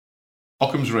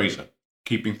Occam's razor,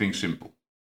 keeping things simple.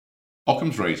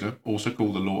 Occam's razor, also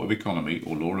called the law of economy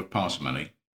or law of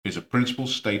parsimony, is a principle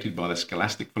stated by the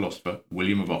scholastic philosopher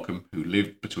William of Ockham, who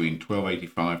lived between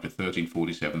 1285 to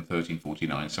 1347,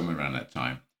 1349, somewhere around that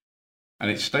time.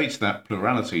 And it states that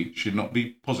plurality should not be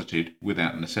posited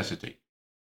without necessity.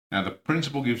 Now, the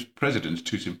principle gives precedence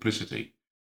to simplicity,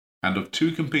 and of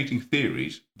two competing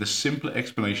theories, the simpler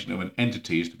explanation of an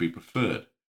entity is to be preferred.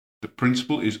 The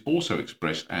principle is also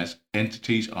expressed as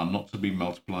entities are not to be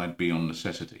multiplied beyond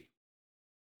necessity.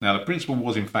 Now, the principle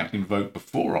was in fact invoked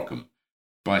before Occam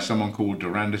by someone called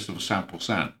Durandus of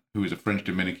Saint-Pourçain, who is a French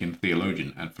Dominican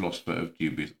theologian and philosopher of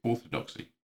dubious orthodoxy.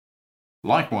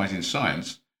 Likewise, in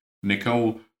science,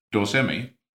 Nicole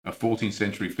d'Orsemy, a 14th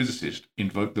century physicist,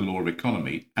 invoked the law of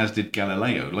economy, as did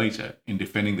Galileo later, in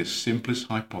defending the simplest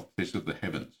hypothesis of the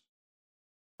heavens.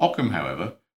 Occam,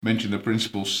 however, mentioned the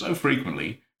principle so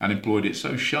frequently and employed it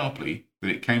so sharply that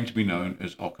it came to be known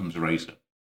as Occam's razor.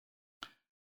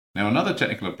 Now, another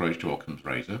technical approach to Occam's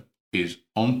razor is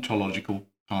ontological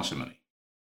parsimony.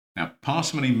 Now,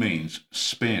 parsimony means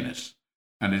spareness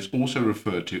and is also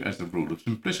referred to as the rule of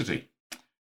simplicity.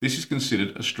 This is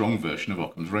considered a strong version of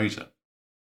Occam's razor.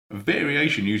 A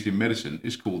variation used in medicine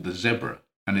is called the zebra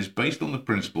and is based on the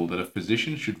principle that a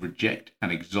physician should reject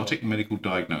an exotic medical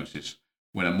diagnosis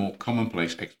when a more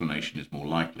commonplace explanation is more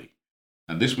likely.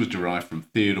 And this was derived from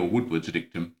Theodore Woodward's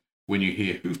dictum, "When you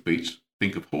hear hoofbeats,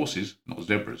 think of horses, not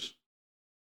zebras."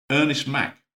 Ernest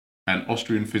Mach, an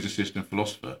Austrian physicist and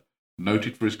philosopher,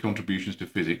 noted for his contributions to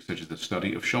physics such as the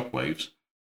study of shock waves,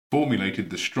 formulated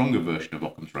the stronger version of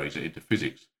Occam's razor into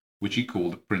physics, which he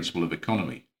called the principle of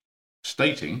economy,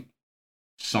 stating,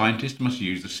 "Scientists must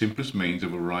use the simplest means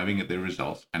of arriving at their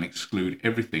results and exclude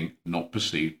everything not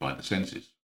perceived by the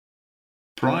senses."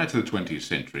 Prior to the 20th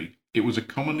century, it was a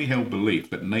commonly held belief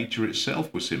that nature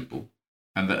itself was simple,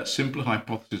 and that simpler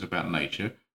hypotheses about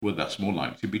nature were thus more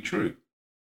likely to be true.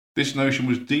 This notion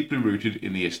was deeply rooted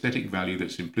in the aesthetic value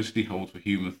that simplicity holds for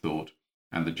human thought,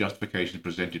 and the justifications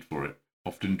presented for it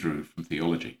often drew from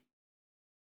theology.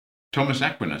 Thomas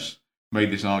Aquinas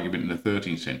made this argument in the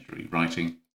 13th century,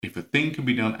 writing, "If a thing can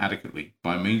be done adequately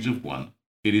by means of one,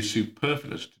 it is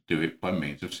superfluous to do it by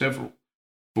means of several.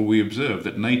 For we observe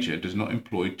that nature does not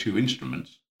employ two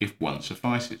instruments if one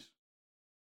suffices."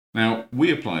 Now, we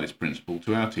apply this principle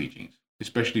to our teachings,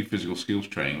 especially physical skills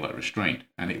training like restraint,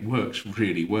 and it works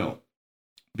really well.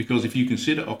 Because if you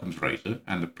consider Occam's razor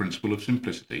and the principle of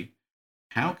simplicity,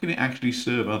 how can it actually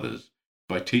serve others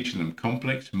by teaching them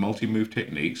complex multi-move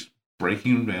techniques,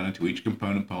 breaking them down into each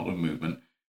component part of movement,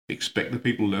 expect the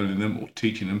people learning them or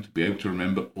teaching them to be able to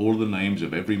remember all the names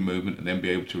of every movement and then be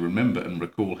able to remember and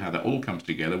recall how that all comes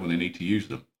together when they need to use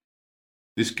them?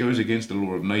 This goes against the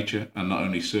law of nature and not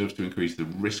only serves to increase the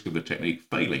risk of the technique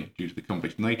failing due to the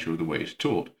complex nature of the way it's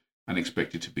taught and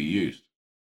expected to be used.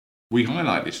 We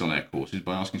highlight this on our courses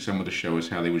by asking someone to show us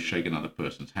how they would shake another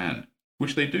person's hand,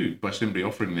 which they do by simply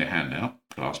offering their hand out,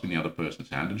 clasping the other person's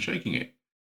hand and shaking it.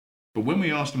 But when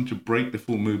we ask them to break the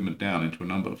full movement down into a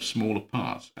number of smaller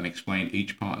parts and explain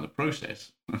each part in the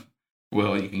process,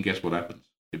 well, you can guess what happens.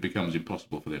 It becomes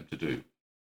impossible for them to do.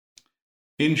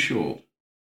 In short,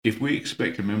 if we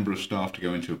expect a member of staff to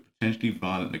go into a potentially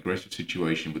violent and aggressive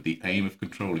situation with the aim of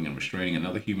controlling and restraining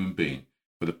another human being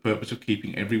for the purpose of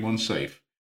keeping everyone safe,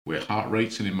 where heart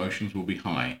rates and emotions will be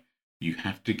high, you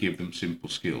have to give them simple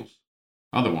skills.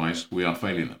 Otherwise, we are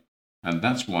failing them. And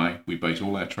that's why we base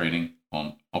all our training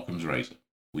on Occam's razor.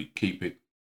 We keep it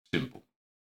simple.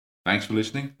 Thanks for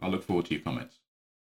listening. I look forward to your comments.